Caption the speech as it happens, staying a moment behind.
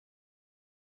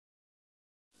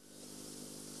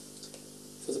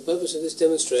purpose of this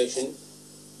demonstration,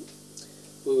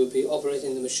 we will be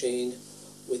operating the machine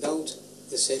without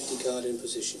the safety guard in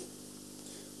position.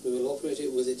 We will operate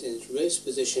it with it in its raised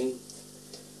position,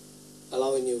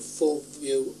 allowing you full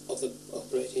view of the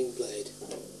operating blade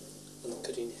and the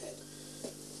cutting head.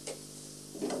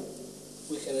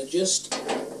 We can adjust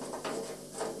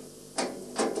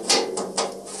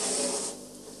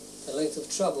the length of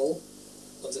travel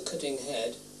of the cutting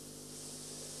head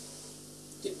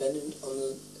dependent on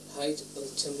the height of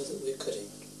the timber that we're cutting.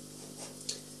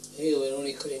 Here we're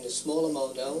only cutting a small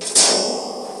amount down.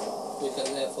 We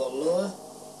can therefore lower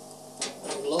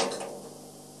and lock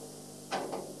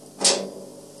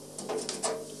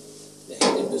the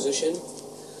head in position,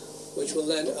 which will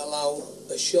then allow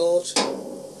a short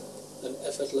and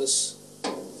effortless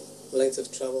length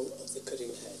of travel of the cutting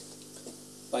head.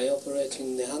 By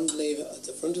operating the hand lever at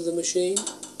the front of the machine,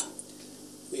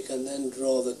 we can then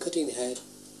draw the cutting head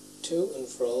to and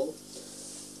fro,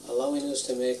 allowing us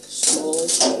to make small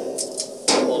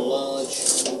or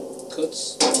large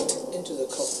cuts into the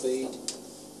cockbead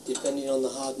depending on the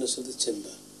hardness of the timber.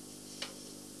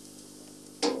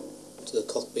 So the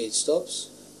cockbead stops,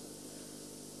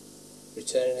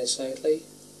 returning it slightly,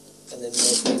 and then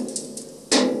making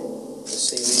a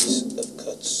series of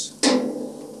cuts.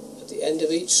 At the end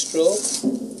of each stroke,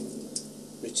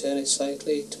 return it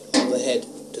slightly to allow the head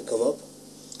to come up.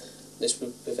 This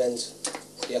will prevent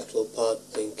the actual part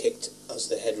being kicked as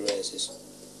the head raises.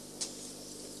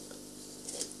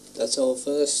 That's our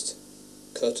first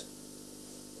cut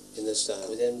in the style.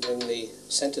 We then bring the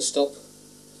centre stop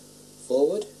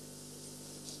forward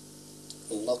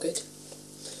and lock it.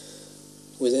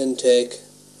 We then take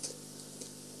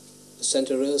the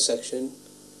centre rail section,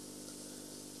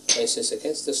 place this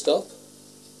against the stop,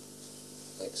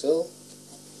 like so,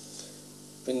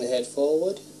 bring the head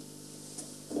forward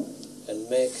and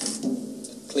make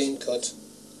a clean cut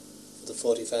for the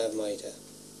 45 mitre.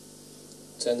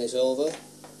 Turn this over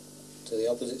to the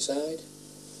opposite side,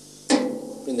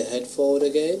 bring the head forward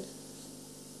again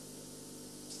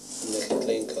and make a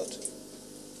clean cut.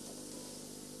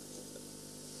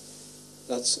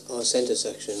 That's our centre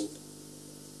section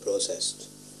processed.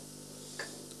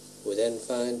 We then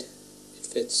find it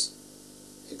fits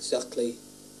exactly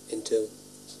into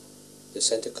the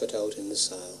centre cutout in the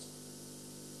style.